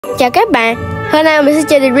Chào các bạn, hôm nay mình sẽ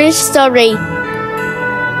chơi The Grinch Story.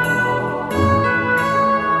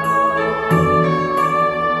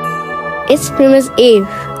 It's Christmas Eve.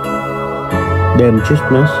 Đêm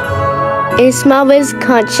Christmas. In small village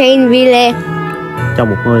called Chain Village. Trong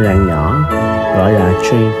một ngôi làng nhỏ gọi là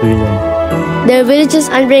Chain Village. The villagers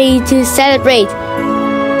are ready to celebrate.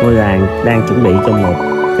 Ngôi làng đang chuẩn bị cho một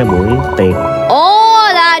cái buổi tiệc.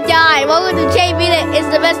 Oh là trời, welcome to Chain Village.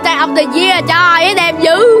 It's the best day of the year. Trời ơi, đẹp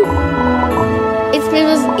dữ. It's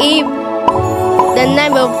Christmas Eve, the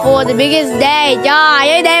night before the biggest day. Trời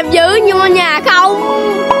ơi, đẹp dữ như ngôi nhà không?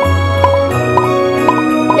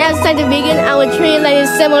 Now it's time to begin our tree lighting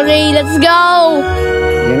ceremony. Let's go.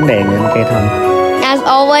 Gắn đèn lên cây thông. As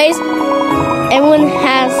always, everyone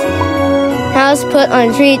has put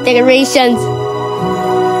on tree decorations.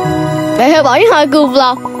 Vậy theo Bảo hơi cool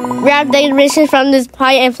vlog. Grab decorations from this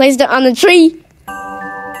pile and place them on the tree.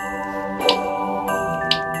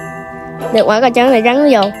 Được quả cà trắng này rắn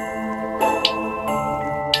vô.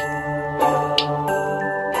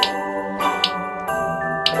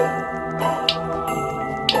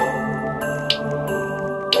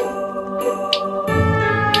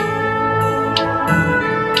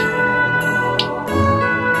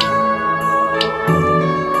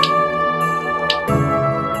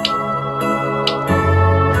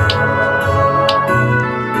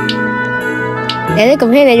 Để nó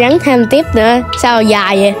cùng thế này rắn thêm tiếp nữa. Sao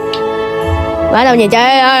dài vậy? Bắt đầu nhìn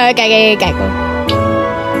trời ơi, cày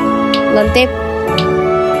lên tiếp.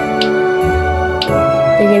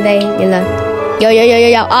 Từ trên đây nhìn lên. Vô.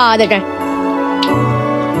 Được rồi.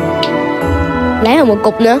 Lấy vào một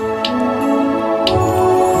cục nữa.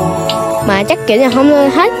 Mà chắc kiểu là không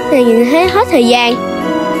hết, nhìn thấy hết thời gian.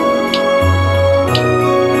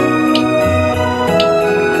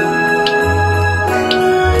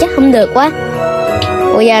 Chắc không được quá.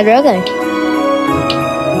 Ôi da rớt rồi.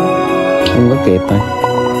 Không có kịp rồi.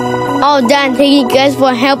 Oh done, thank you guys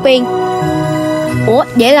for helping. Ủa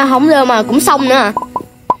vậy là không được mà cũng xong nữa à?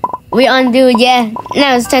 We undo, yeah.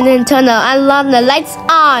 Now it's time to turn the unlock the lights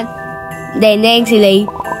on. Đèn đen xì lì.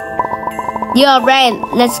 You're right,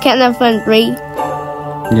 let's count up from 3.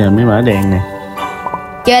 Giờ mới mở đèn nè.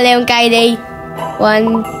 Chơi leo cây đi. 1, 2,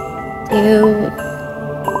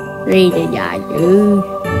 3 để dài chứ.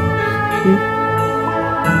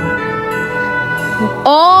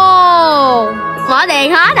 Oh, mở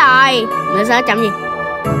đèn hết rồi. Người sao chậm gì?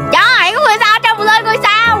 Trời, có người sao trong lên ngôi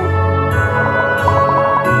sao.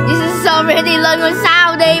 This is so ready, lên ngôi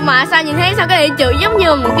sao đi. Mà sao nhìn thấy sao cái địa chữ giống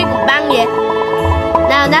như một cái cục băng vậy.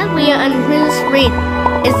 Now that we are on Christmas Street,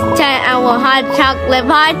 it's time our hot chocolate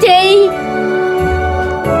party.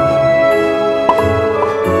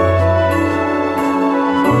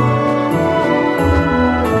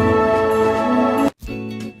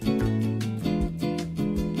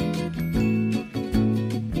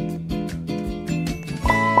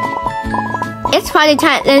 It's party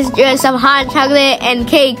time. Let's drink some hot chocolate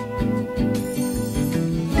and cake.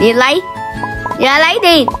 Đi lấy. Dạ lấy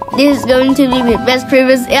đi. This is going to be the best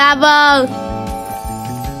Christmas ever.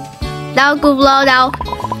 Đâu cục lô đâu?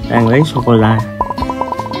 Đang lấy sô-cô-la.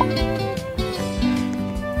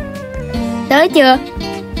 Tới chưa?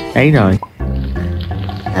 Đấy rồi.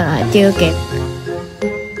 Chưa kịp.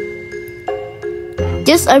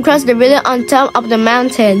 Just across the river on top of the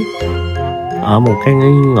mountain. Ở một cái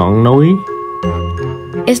ngọn núi.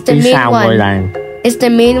 It's the Phía main sau one. ngôi làng. It's the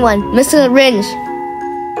main one, Mr. Grinch.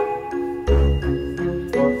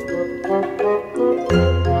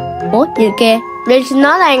 Ủa gì kìa? Grinch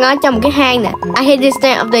nó đang ở trong một cái hang nè. I hate this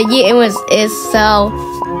time of the year. It's so.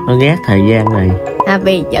 Nó ghét thời gian này.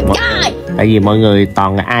 Happy. Trời. Tại vì mọi người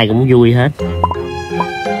toàn là ai cũng vui hết.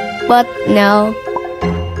 But no.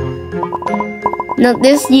 Not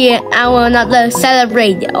this year. I will not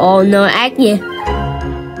celebrate. Oh no, ác gì?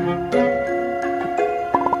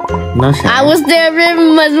 Nó sẽ. I was there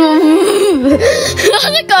with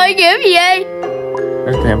nó coi kiểu gì vậy?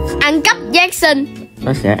 Nó sẽ. Ăn cắp Giáng sinh.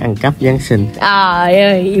 Nó sẽ ăn cắp Giáng sinh. Trời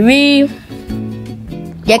ơi, vi.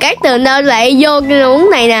 Và các từ đâu lại vô cái uống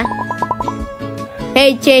này nè.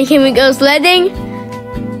 Hey, Jane, can we go sledding?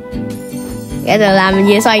 Cái từ làm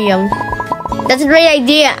gì xoay vòng. That's a great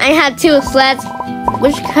idea. I have 2 sleds.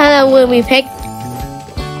 Which color will we pick?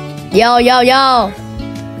 Yo.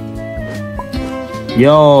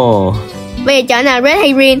 Vô. Bây giờ chọn nào, red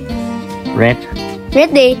hay green? Red.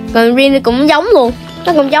 Red đi, còn green thì cũng giống luôn.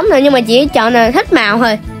 Nó cũng giống thôi nhưng mà chỉ chọn là thích màu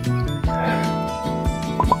thôi.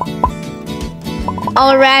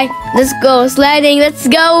 Alright, let's go sledding,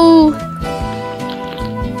 let's go.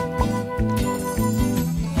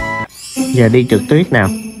 Giờ đi trượt tuyết nào.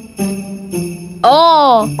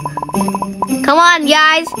 Ồ, Come on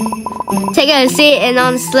guys, take a seat and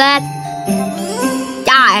on the sled.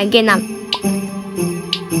 Trời, hàng kia nằm.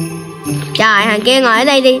 Trời, hàng kia ngồi ở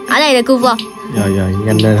đây đi. Ở đây là khu vlog. Rồi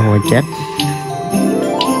nhanh lên không phải chết.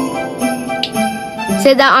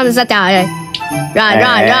 Sit down on the sled. Trời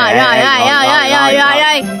ơi. Rồi.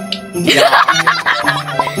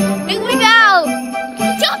 Here we go.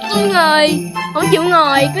 Chết luôn rồi. Không chịu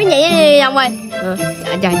ngồi, cứ nhảy đi vòng rồi.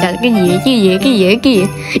 Trời, cái gì?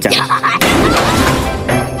 Trời.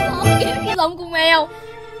 Cái lông con mèo.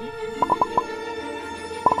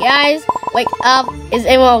 Guys, wake up. Is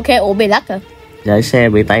everyone okay? Ủa bị lắc rồi. Dạ xe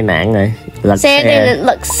bị tai nạn rồi. Lật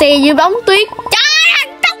xe dưới bóng tuyết. Trời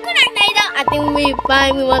ơi, tóc cái đằng này đó. I think we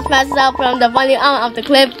must pass out from the falling out of the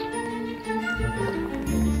cliff.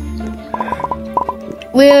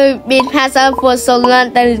 We've been passed out for so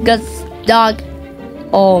long that it got dark.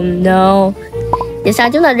 Oh no. Vậy sao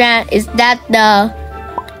chúng ta ra? Is that the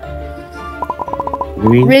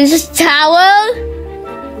Grinch Tower?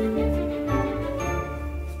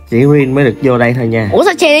 Chỉ Green mới được vô đây thôi nha. Ủa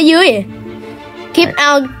sao trên ở dưới vậy? Keep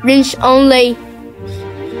out Grinch only.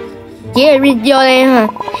 Chỉ là Grinch vô đây hả?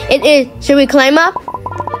 It is. Should we climb up?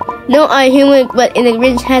 No other human but in the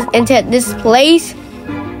Grinch has entered this place.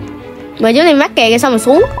 Mà chỗ này mắc kẹt xong rồi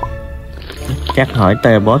xuống. Chắc hỏi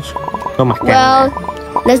T-Boss có mặt trăng. Well,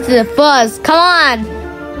 let's do the first. Come on.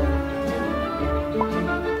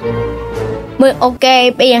 Ok,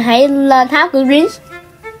 bây giờ hãy lên tháp của Grinch.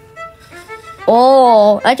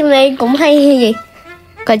 Ồ, ở trong đây cũng hay gì.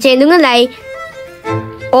 Còn Chen đứng ở đây.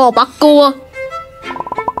 Ồ, parkour.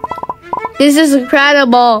 This is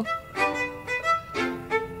incredible.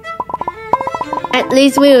 At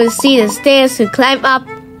least we will see the stairs to climb up.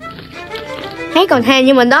 Thấy còn thang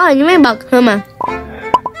nhưng mà đó là những mấy bậc thôi mà.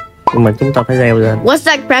 Nhưng mà chúng ta phải leo lên. What's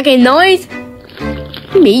that cracking noise?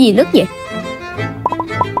 Cái bị gì nứt vậy?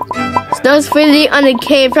 Snow's freezing on the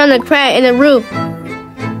cave from the crack in the roof.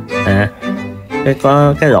 À,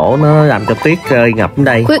 có cái lỗ nó làm cho tuyết rơi ngập ở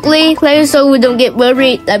đây. Quickly, climb so we don't get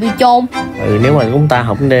buried, lại bị chôn. Nếu mà chúng ta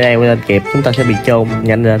không leo lên kịp, chúng ta sẽ bị chôn.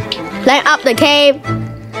 Nhanh lên. Climb up the cave.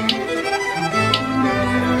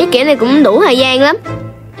 Cái kiểu này cũng đủ thời gian lắm.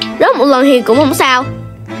 Rớt một lần thì cũng không sao.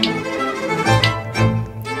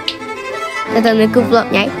 Từ từ này cục vlog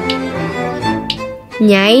nhảy.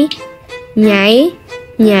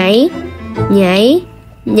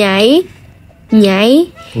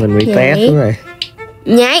 Mình bị té xuống rồi.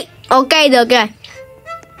 Nhảy. Ok được rồi.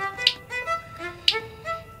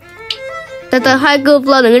 Từ từ hơi cục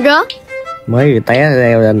vlog đừng có rớt. Mới bị té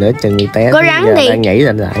leo lên nữa chừng bị té. Cố gắng đi. Đang nhảy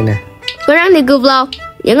lên lại nè. Cố gắng đi cục vlog.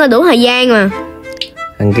 Vẫn là đủ thời gian mà.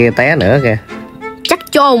 Thằng kia té nữa kìa. Chắc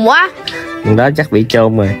chôn quá. Thằng đó chắc bị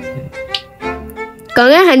chôn rồi. Còn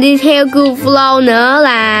cái thằng đi theo cục vlog nữa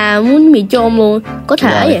là muốn bị chôn luôn. Có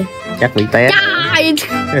thể rồi, vậy. Chắc bị té.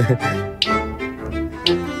 Trời.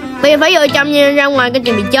 Bây giờ phải vô trong nha, ra ngoài cái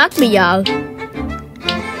chuyện bị chết bây giờ.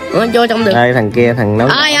 Vô trong được. Đây thằng kia thằng nó.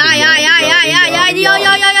 Ơi vô.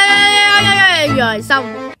 Rồi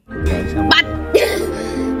xong. Bạch.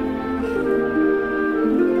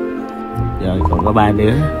 Rồi còn có 3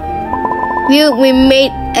 đứa. We made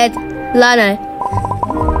it lên rồi.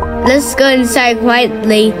 Let's go inside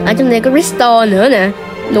quietly. Ở trong này có crystal nữa nè.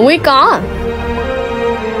 Núi có.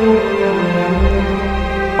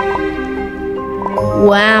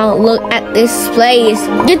 Wow, look at this place.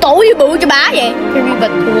 Cái tủ gì bự cho bá vậy? Cái bị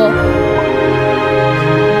bật thua.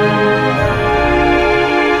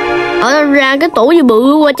 Ở đâu ra cái tủ gì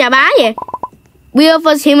bự qua chà bá vậy? We are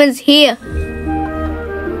first humans here.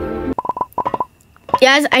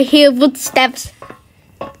 Yes, I hear footsteps.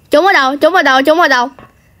 Trốn ở đâu?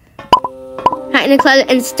 Hide in the closet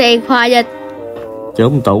and stay quiet.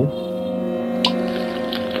 Trốn tủ.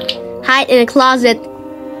 Hide in the closet.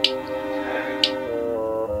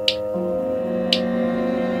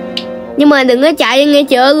 Nhưng mà đừng có chạy ngay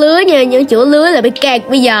chỗ lưới nha, những chỗ lưới là bị kẹt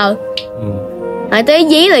bây giờ. Hỏi tới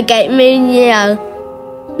dí là kẹt bây giờ.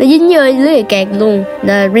 Nó dính vô lưới là kẹt luôn.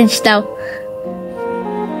 Là Grinch đâu.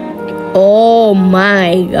 Oh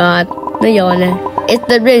my god. Nó vô nè. It's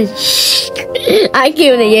the Grinch. Ai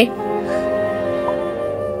kêu này vậy?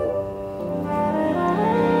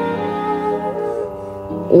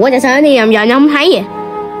 Ủa tại sao nó đi vòng vòng nó không thấy vậy?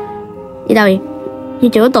 Đi đâu vậy? Như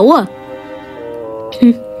chỗ tủ à?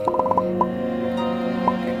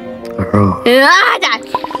 Trời.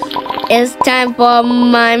 It's time for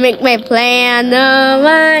make my plan.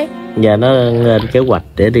 Giờ nó lên kế hoạch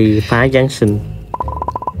để đi phá Giáng sinh.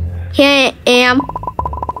 Here I am.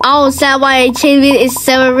 Oh, Subway change is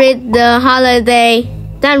celebrate the holiday.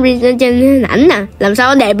 Đang read trên hình ảnh nè. Làm sao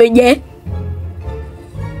nó đẹp được vậy?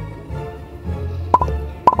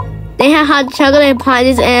 They have hot chocolate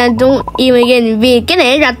parties and don't even get vì cái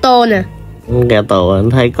này gato nè. Gato anh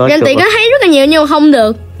thấy có. Anh Tị có thấy rất là nhiều nhưng mà không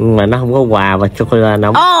được. Mà nó không có quà và chocolate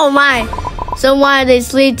nóng. Oh my. So why they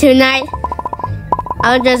sleep tonight?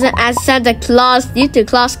 I just ask Santa Claus. You to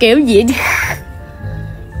Claus kiểu gì?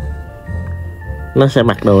 Nó sẽ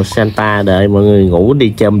mặc đồ Santa đợi mọi người ngủ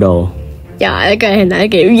đi chôm đồ. Trời ơi, cái hình ảnh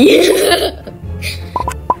kiểu gì?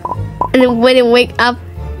 And then when they wake up,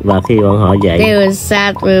 và khi bọn họ dậy, they were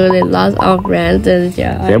sad when they lost all friends.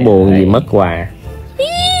 Sẽ buồn vì mất quà.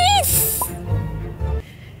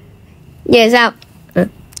 Vậy sao? Trời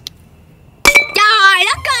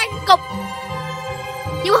đất ơi, cục.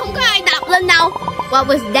 Nhưng mà không có ai đạp lên đâu. What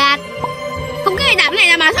was that? Không có ai đạp này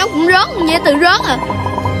là mà sao cũng rớt như tự rớt à.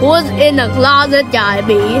 Who's in the closet? Trời,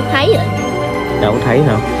 bị thấy rồi. Đâu thấy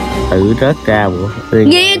đâu, tự rớt ra.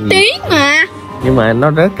 Nghe tiếng mà. Nhưng mà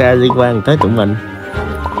nó rớt ra liên quan tới tụi mình.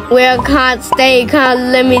 We can't stay,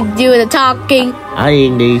 can't let me do the talking. Ở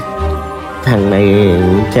yên đi. Thằng này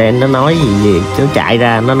Chen nó nói gì nó chạy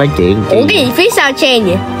ra nó nói chuyện. Ủa cái gì phía sau Chen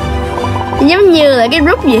vậy? Giống như là cái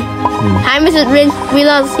group gì? Hi Mrs. Grinch, we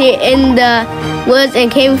lost here in the woods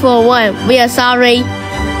and came for one. We are sorry.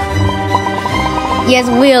 Yes,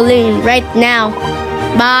 we are leaving right now.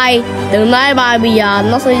 Bye. Đừng nói bye bây giờ,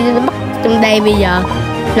 nó sẽ bắt trong đây bây giờ.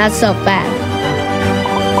 Not so bad.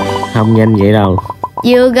 Không nhanh vậy đâu.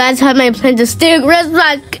 You guys have my plan to steal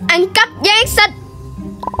Christmas, ăn cắp Giáng sinh.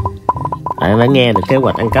 Bạn đã nghe được kế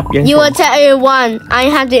hoạch ăn cắp Giáng sinh. You will tell everyone. I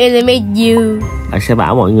have to eliminate you. Bạn sẽ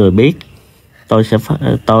bảo mọi người biết.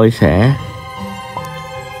 Tôi sẽ.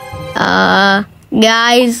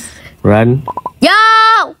 Guys. Run.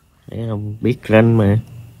 Yo. Để không biết run mà.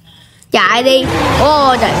 Chạy đi.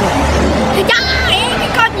 Ô trời ơi. Trời ơi, cái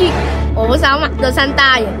con gì? Ủa sao mặc đồ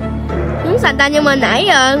Santa vậy? Đúng Santa nhưng mà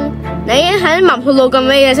nãy thấy mọc thù lù còn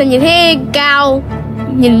bây giờ sao nhìn thấy cao.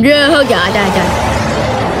 Nhìn rơ hơn trời trời.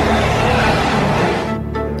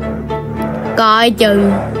 Coi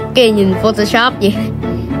chừng cái nhìn Photoshop gì.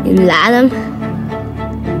 Nhìn lạ lắm.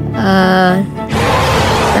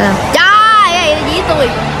 Trời ơi, dĩ tôi.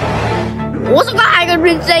 Ủa sao có hai con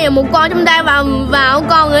Grinch và một con trong đây và một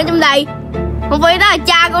con nữa trong đây? Không phải đó là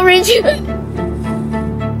cha của Grinch.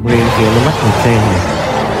 Grinch kia nó bắt một sen này.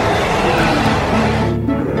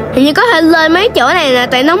 Hình như có thể lên mấy chỗ này nè,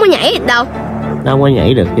 tại nó không có nhảy được đâu. Nó không có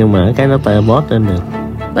nhảy được nhưng mà cái nó teleport lên được.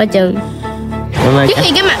 Coi chừng. Trước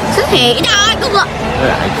khi cái mặt xuất hiện, trời ơi, cũng là.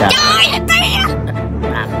 Trời ơi, tía.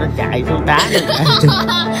 Nó chạy xuống đá.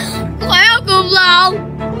 Khỏe không cùng lòng.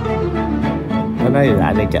 Nó nói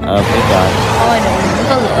lại đây chờ ôm cái trời. Thôi đừng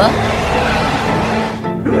có lửa.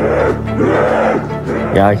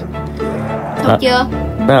 Rồi. Không chưa?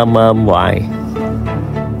 Nó ôm hoài.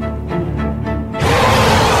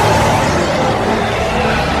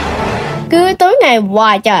 Cứ tối ngày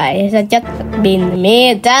hoài trời sao chết pin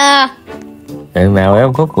mẹ ta. Lần nào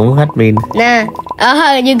em Phúc cũng hết pin. Nè,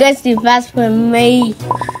 you guys do fast for me.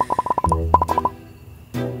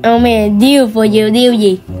 Oh man, deal for you, deal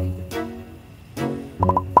gì?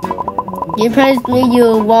 You promised me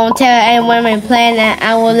you won't tell anyone my plan and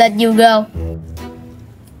I will let you go.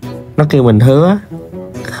 Nó kêu mình hứa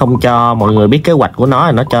không cho mọi người biết kế hoạch của nó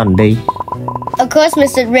rồi nó cho mình đi. Of course,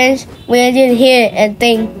 Mr. Grinch, we didn't hear a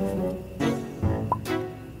thing.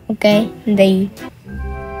 Okay, đi.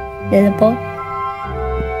 Teleport.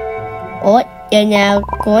 Ủa, giờ nhà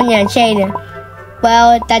của nhà Shay nè.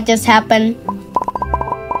 Well, that just happened.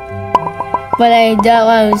 But I don't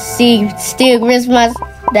want to steal Christmas.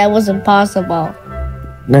 That wasn't possible.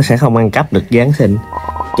 Nó sẽ không ăn cắp được Giáng sinh.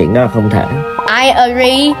 Chuyện đó là không thể. I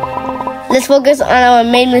agree. Let's focus on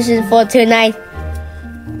our main mission for tonight.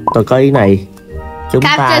 Tôi có ý này. Chúng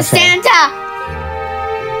ta Capture sẽ... Santa.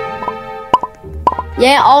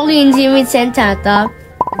 Yeah, only intimate Santa though.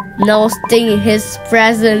 No sting in his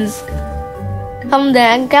presence. Không để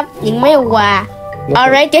ăn cắp những mấy quà.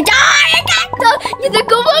 Alright, trời ơi, cắt tôi. Nhìn tôi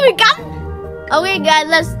cũng mới bị cấm. Okay guys,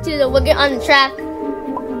 let's do the working on the track.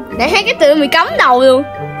 Để thấy cái tựa bị cấm đầu luôn.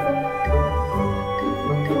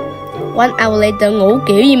 One hour later, ngủ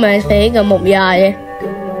kiểu gì mà phải gần 1 giờ vậy?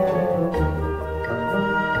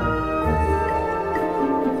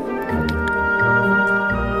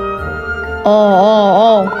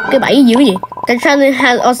 Cái bẫy dữ gì? The trainer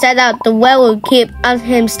has all set up. The well will keep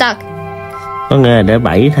him stuck. Có nghe để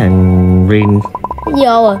bẫy thằng Rin.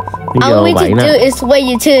 Vô à. All we need to do is wait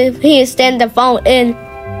until he stand the phone in.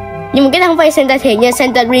 Nhưng mà cái đó không phải Santa thiệt nha,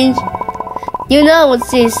 Santa Grinch. You know what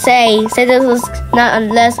she say. Santa's not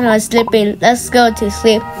unless he's sleeping. Let's go to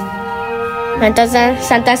sleep.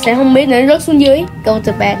 Santa sẽ không biết nữa, rớt xuống dưới. Go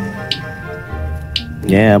to bed.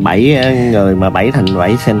 Yeah, bẫy người mà bẫy thành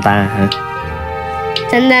bẫy Santa hả?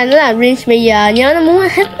 Thành ra nó là Grinch bây giờ nhớ nó muốn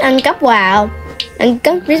thích ăn cắp quà không? Ăn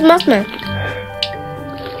cắp Christmas mà.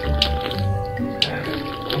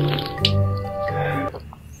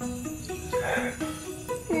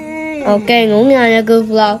 Ok, ngủ ngon nha cô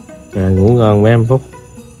Flo. Ngủ ngon với em Phúc.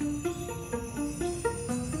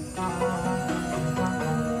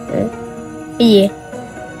 Cái gì?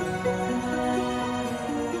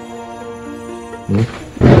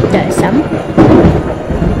 Trời sấm.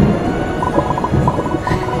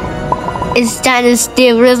 It's time to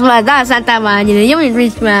steal Christmas. Đó là Santa mà, nhìn nó giống như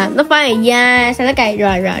Grinch mà. Nó phải là da, sao nó cày.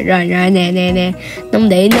 Rồi, nè. Nông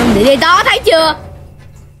địa đi. Đó, thấy chưa?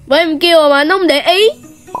 Bởi em kêu mà nó không để ý.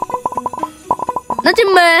 Nó chỉ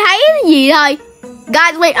mê thấy cái gì thôi.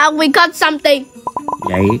 Guys, wait up, we got something.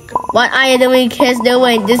 Vậy. What are you doing, kids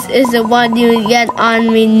doing? This is the one you get on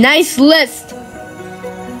my nice list.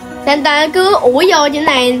 Santa cứ ủi vô trên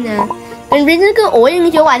này nè. Mình Grinch nó cứ ủi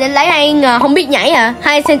những chỗ quà trên lấy này ngờ không biết nhảy à.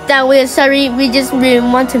 Hi Santa, we're sorry, we just really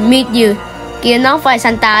want to meet you. Kìa nó phải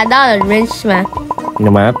Santa, đó là Grinch mà.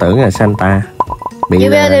 Nhưng mà nó tưởng là Santa. You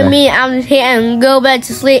better me out here and go back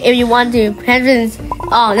to sleep if you want to. Presents.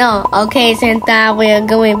 Oh no, okay Santa, we're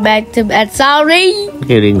going back to bed. Sorry.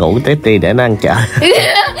 Kêu đi ngủ tiếp đi để nó ăn chợ.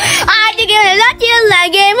 Ai chứ kêu này đó chỉ là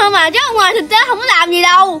game thôi mà, chứ ngoài thực tế không có làm gì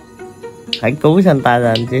đâu. Phải cứu Santa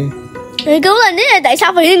lên chứ. Thì cứu lên chứ, tại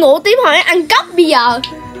sao phải đi ngủ tiếp hỏi ăn cắp bây giờ?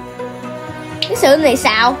 Cái sự này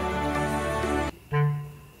sao?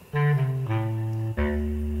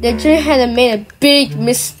 The tree had made a big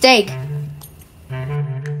mistake.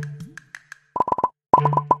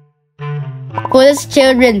 Foolish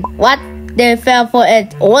children, what? They fell for it.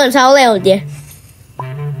 Ủa làm sao leo được vậy?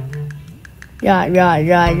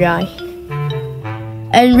 Rồi.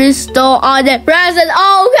 And restore all the presents.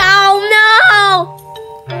 Oh không, no!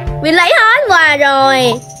 Vì lấy hết quà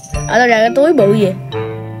rồi. Ở đâu ra cái túi bự gì?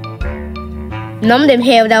 Nó không đem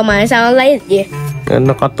theo đâu mà sao nó lấy được gì?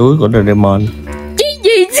 Nó có túi của Doraemon. Chứ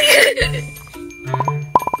gì?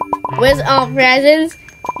 Where's all presents?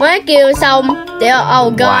 Mới kêu xong thì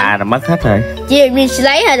oh god. Quà là mất hết rồi. Chị mình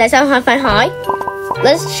lấy rồi, tại sao phải hỏi?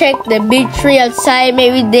 Let's check the big tree outside,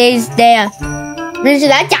 maybe there's there. Mình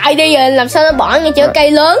đã chạy đi rồi, làm sao nó bỏ ngay chỗ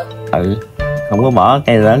cây lớn? Không có bỏ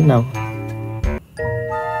cây lớn đâu.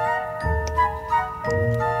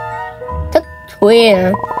 Thích khuya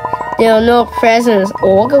à? There are no presents.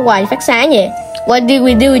 Ủa cái quà phát sáng vậy? What did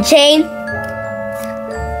we do with Jane?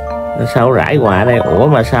 Sao rải quà ở đây? Ủa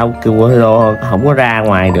mà sao kêu Hello không có ra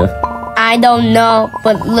ngoài được? I don't know,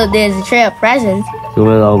 but look, there's a tray of presents. Kêu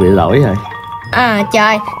Hello bị lỗi rồi. À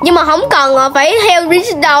trời, nhưng mà không cần phải theo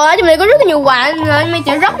Grinch đâu á, trong này có rất là nhiều quà nên mấy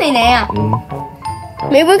chữ rốc này nè.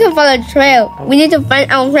 Maybe we can follow the trail. We need to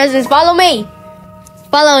find our presents. Follow me.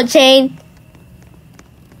 Follow chain.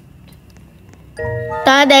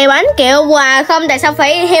 Tao đầy bánh kẹo quà không, tại sao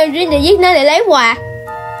phải theo Grinch để giết nó để lấy quà?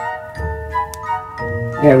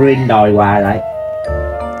 Grinch đòi quà lại.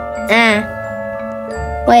 À,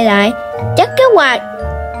 quay lại. Chắc cái quà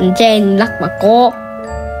Jane lắc bà cô.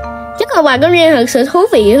 Chắc là quà của Jane thực sự thú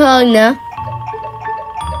vị hơn nữa.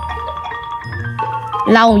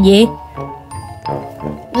 Lâu gì?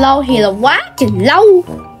 Lâu thì là quá trình lâu.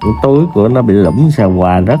 Cái túi của nó bị lủng sao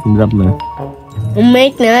quà rất lâm nè. Không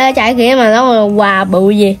biết nữa, chạy kia mà nó là quà bự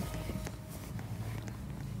gì.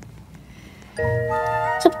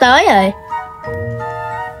 Sắp tới rồi.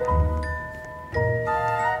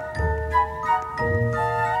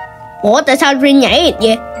 Ủa tại sao Grinch nhảy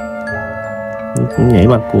vậy? Cũng nhảy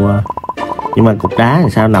bằng cua. Nhưng mà cục đá thì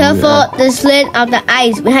sao nằm Careful, the slit of the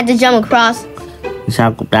ice. We had to jump across.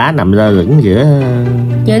 Sao cục đá nằm lơ lửng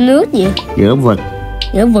giữa nước gì? Giữa vực.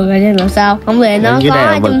 Giữa vực là làm sao? Không lẽ nó dưới có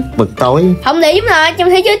đây là vực tối. Không lẽ giống là trong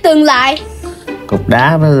thế giới tương lai. Cục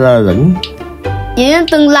đá nó lơ lửng. Vậy nó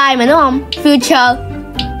tương lai mà đúng không? Future.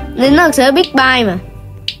 Nên nó sẽ biết bay mà.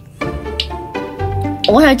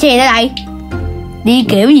 Ủa sao chè ở đây? Đi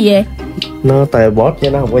kiểu gì vậy? Nó teleport chứ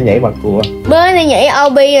nó không có nhảy bằng cua. Bữa nay nhảy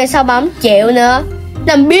OB rồi sao mà không chịu nữa?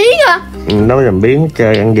 Làm biến à? Nó làm biến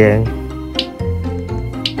chơi ăn gian.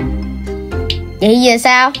 Vậy giờ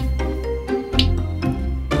sao?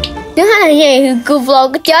 Thứ hai là gì thì cô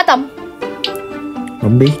Flo có chết không?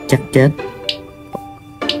 Không biết, chắc chết.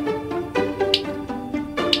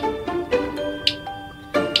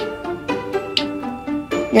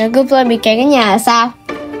 Giờ cô Flo bị kẹt ở nhà là sao?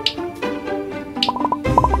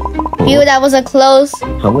 You, that was a close.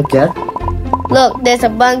 Không có chết. Look, there's a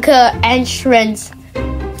bunker entrance.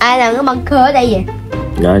 Ai làm cái bunker ở đây vậy?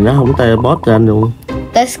 Rồi nó không teleport lên luôn.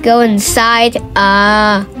 Let's go inside.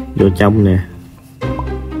 À, vô trong nè.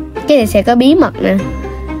 cái này sẽ có bí mật nè.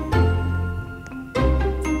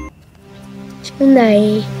 Cái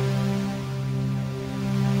này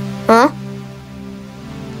Hả?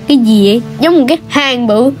 Cái gì vậy? Giống một cái hang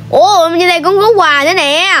bự. Ồ, như đây cũng có quà nữa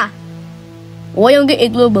nè. Ủa, giống cái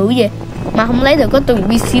igloo bự vậy mà không lấy được có từng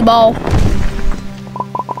PC ball.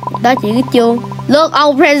 Đó chỉ cái chuông. Look,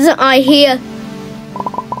 our presents are here.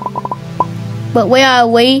 But where are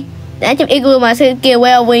we? Đã trong igloo mà sao kêu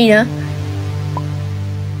where are we nữa?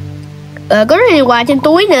 Có rất nhiều quà trên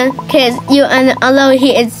túi nữa. Cause you are alone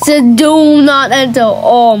here, so do not enter.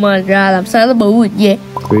 Oh my god, làm sao nó bự vậy?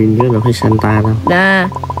 Green chứ đâu phải Santa đâu. Nè,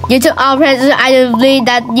 you took our presents. I don't believe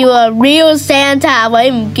that you are real Santa.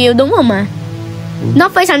 Vậy mình kêu đúng không mà? Nó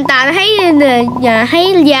phải Santa, nó thấy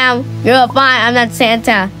giam. You're fine, I'm not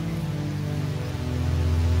Santa.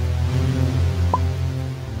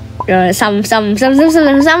 Rồi xong.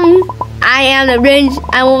 I am the Grinch.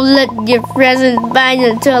 I won't let your present bind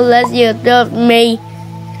until unless you love me.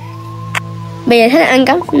 Bây giờ thích ăn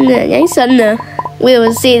cắp Giáng sinh nè. We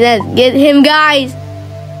will see that. Get him, guys.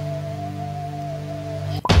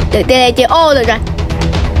 Được đây chưa? Ô, được rồi.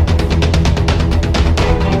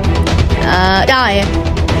 Rồi.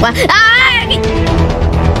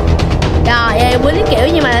 Trời ơi, quýnh cái kiểu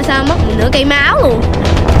nhưng mà sao mất nửa cây máu luôn.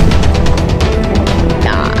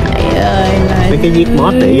 Trời ơi. Mấy cái giết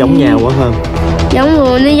boss để giống nhau quá hơn. Giống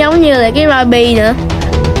luôn, nó giống như là cái Robby nữa.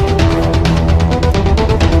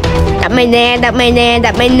 Đập mày nè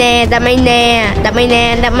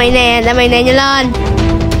nhanh lên.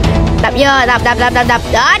 Đập vô, đập. Đó,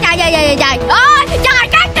 trời. Ôi, trời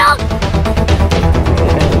cắt được.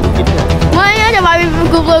 Mới nhớ cho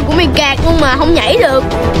Robby của mình kẹt luôn mà không nhảy được.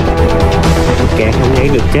 Kẹt không nhảy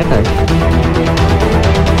được chết rồi.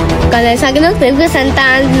 Còn là sao cái nước tiểu của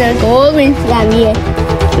Santa của Grinch làm gì vậy?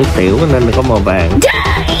 Nước tiểu nên là có màu vàng.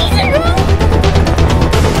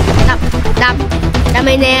 Đập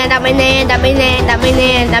mày nè. Đó,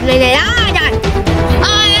 trời.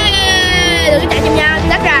 Ôi, đừng có chạy trong nhau,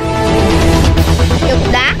 đất ra. Vô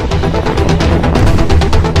cục đá.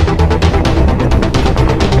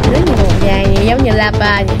 Nước màu vàng giống như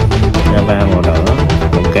lava vậy. Lava màu đỏ,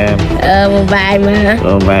 màu cam. Màu vàng mà.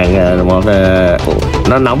 Màu vàng màu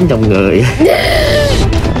nó nóng trong người.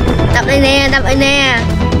 Đập đây nè.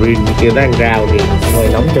 Green kêu nó ăn rau thì hơi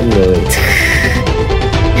nóng trong người.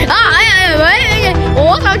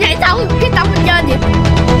 Ủa sao chạy xong cái tông lên trên vậy?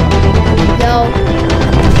 Vô.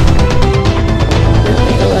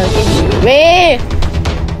 Về.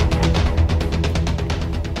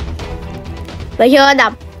 Bây giờ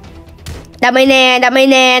đập mày nè.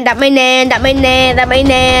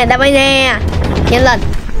 Nhanh lên.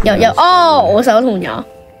 Vô. Ủa sao thùng nhỏ?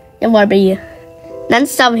 Trong bò bì. Đánh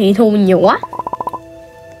xong thì thùng nhỏ.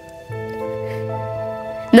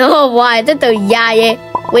 No, why? Tới từ dài vậy.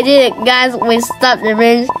 We did it, guys. We stopped the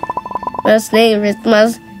Grinch. We're staying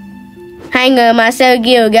Christmas. Hai người mà sao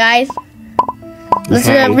kêu, guys.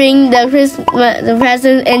 Let's bring the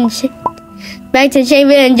presents and back to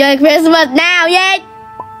chamber and enjoy Christmas now, yeah.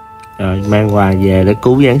 Rồi mang quà về để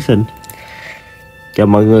cứu Giáng sinh cho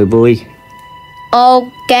mọi người vui.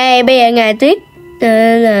 Ok, bây giờ ngày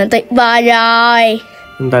tuyệt vời rồi.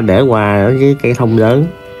 Chúng ta để quà ở với cây thông lớn.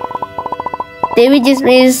 Did we just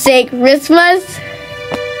really say Christmas?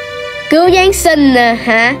 Cứu Giáng sinh nè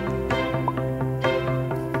hả?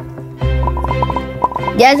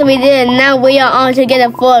 Yes, we did. Now we are all together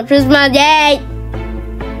for Christmas. Yay!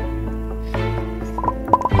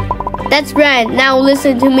 That's right. Now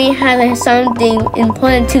listen to me. I have something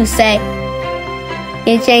important to say.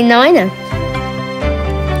 Nghe Jane nói nè.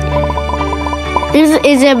 This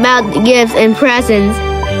is about gifts and presents.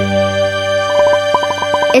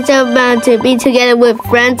 It's about to be together with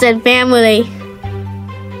friends and family.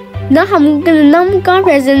 Nó không có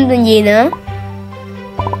present gì nữa.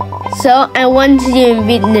 So I want to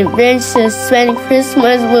invite the Grinch to spend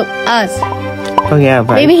Christmas with us. Có nghĩa là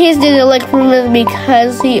Maybe he didn't like Christmas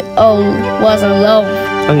because he was alone.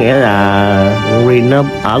 Có nghĩa là Green nó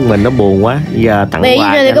ở mình nó buồn quá, giờ tặng quà cho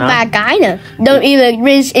nó. Bây giờ có 3 cái nè. Don't invite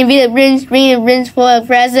Grinch, invite Grinch, bring a Grinch for a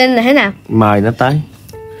present là thế nào? Mời nó tới.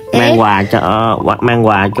 Mang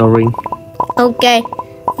quà cho Green. Ok.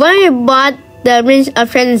 When you bought the Grinch a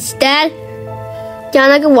present instead, cho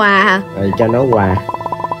nó cái quà hả? Cho nó quà.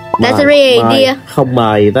 That's a real idea. Không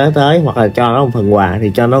mời tới hoặc là cho nó một phần quà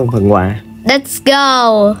thì cho nó một phần quà. Let's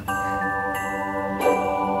go.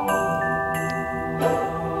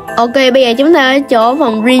 Ok, bây giờ chúng ta ở chỗ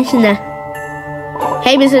phòng Grinch nè.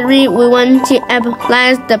 Hey Mr. Grinch, we want to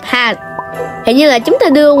apply the pass. Hình như là chúng ta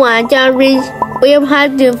đưa quà cho Grinch. We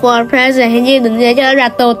have to for a present. Hình như đừng để cho nó ra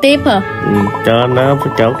tô tiếp hả? Cho nó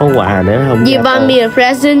có quà nữa không? You want me a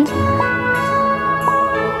present?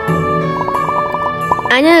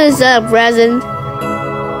 I know it's a present.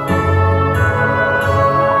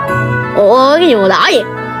 Ủa cái gì màu đỏ vậy?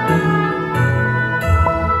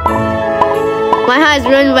 My heart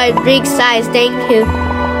run by big size, thank you.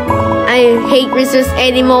 I hate Christmas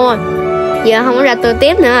anymore. Giờ không có ra tôi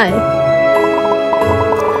tiếp nữa rồi.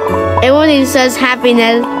 Everyone deserves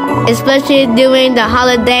happiness, especially during the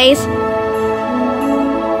holidays.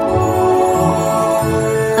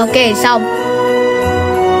 Ok, xong.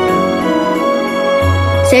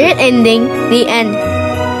 Series ending, the end.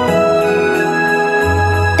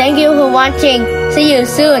 Thank you for watching. See you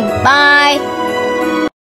soon. Bye.